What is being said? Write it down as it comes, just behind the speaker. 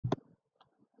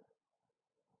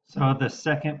So the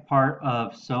second part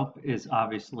of SOAP is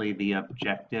obviously the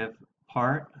objective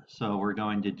part. So we're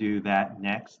going to do that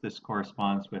next. This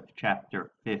corresponds with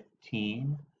chapter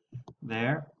 15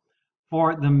 there.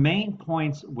 For the main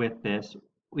points with this,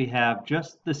 we have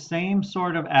just the same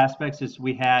sort of aspects as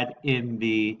we had in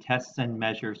the tests and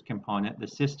measures component, the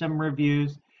system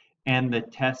reviews and the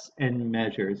tests and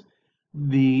measures.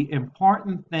 The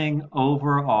important thing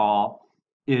overall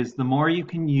is the more you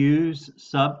can use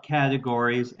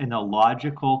subcategories in a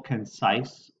logical,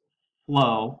 concise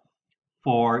flow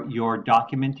for your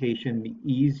documentation, the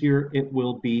easier it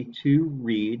will be to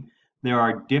read. There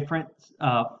are different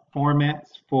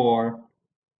formats for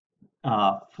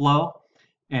flow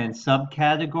and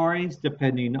subcategories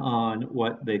depending on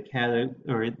what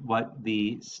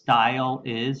the style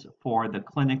is for the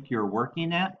clinic you're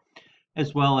working at,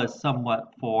 as well as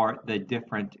somewhat for the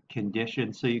different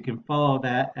conditions. So you can follow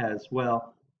that as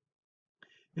well.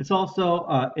 It's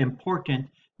also important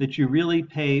that you really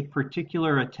pay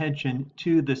particular attention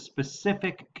to the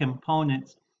specific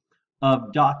components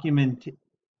of documenting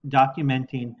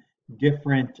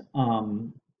different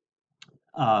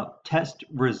test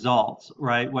results,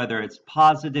 right? Whether it's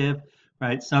positive,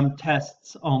 right? Some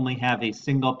tests only have a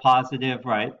single positive,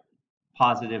 right?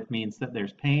 Positive means that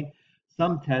there's pain.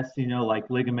 Some tests, like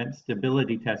ligament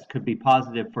stability tests, could be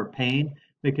positive for pain.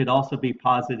 They could also be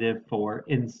positive for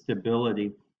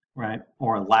instability, right?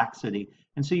 Or laxity.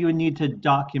 And so you would need to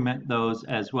document those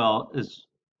as well as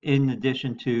in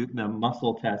addition to the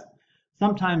muscle test.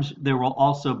 Sometimes there will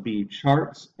also be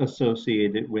charts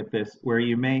associated with this where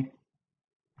you may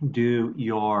do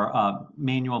your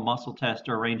manual muscle test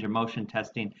or range of motion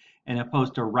testing, and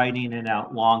opposed to writing it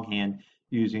out longhand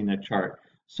using a chart.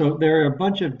 So there are a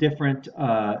bunch of different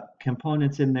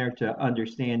components in there to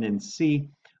understand and see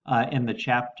in the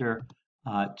chapter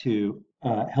to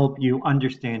help you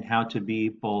understand how to be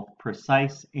both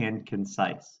precise and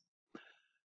concise.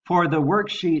 For the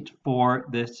worksheet for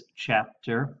this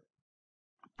chapter,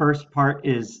 first part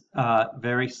is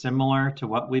very similar to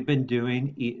what we've been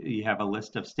doing. You have a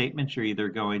list of statements. You're either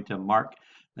going to mark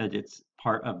that it's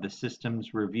part of the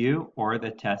systems review or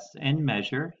the tests and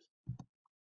measures.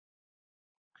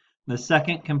 The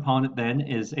second component then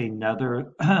is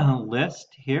another list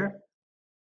here.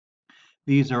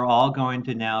 These are all going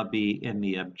to now be in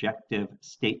the objective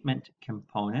statement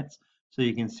components. So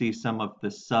you can see some of the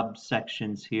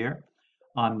subsections here.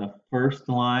 On the first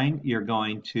line, you're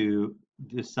going to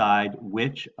decide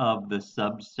which of the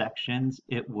subsections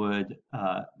it would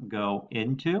go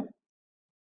into,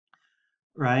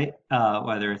 right?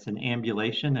 Whether it's an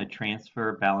ambulation, a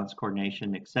transfer, balance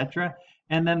coordination, etc.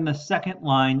 And then the second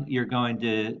line, you're going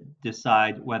to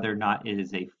decide whether or not it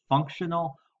is a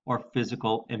functional or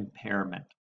physical impairment.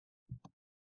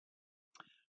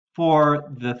 For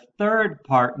the third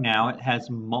part now, it has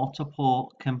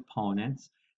multiple components.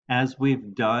 As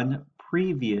we've done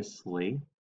previously,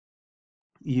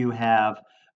 you have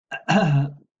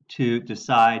to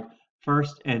decide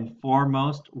first and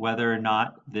foremost whether or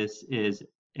not this is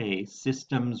a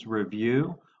systems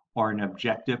review or an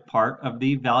objective part of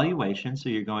the evaluation. So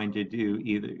you're going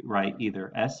to write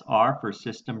either SR for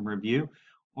system review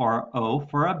or O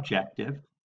for objective.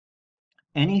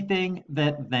 Anything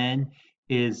that then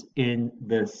is in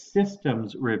the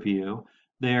systems review,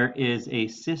 there is a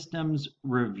systems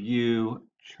review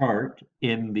chart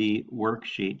in the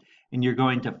worksheet, and you're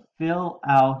going to fill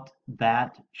out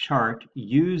that chart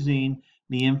using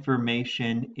the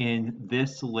information in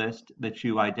this list that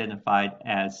you identified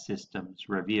as systems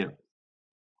review.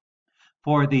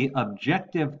 For the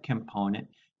objective component,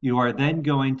 you are then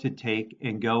going to take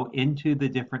and go into the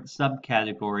different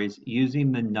subcategories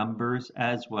using the numbers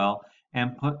as well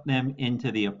and put them into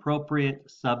the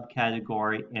appropriate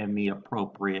subcategory and the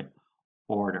appropriate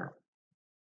order.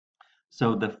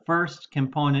 So the first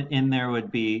component in there would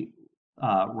be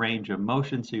range of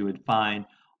motion. So you would find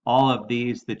all of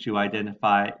these that you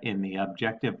identify in the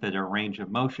objective that are range of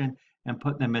motion and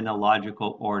put them in a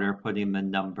logical order, putting the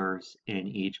numbers in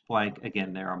each blank.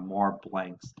 Again, there are more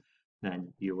blanks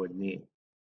than you would need.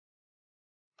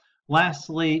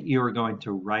 Lastly, you are going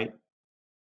to write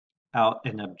out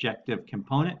an objective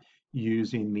component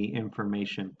using the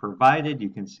information provided. You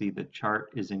can see the chart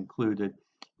is included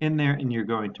in there, and you're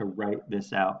going to write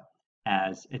this out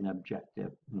as an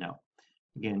objective note.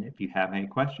 Again, if you have any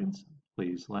questions,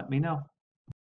 please let me know.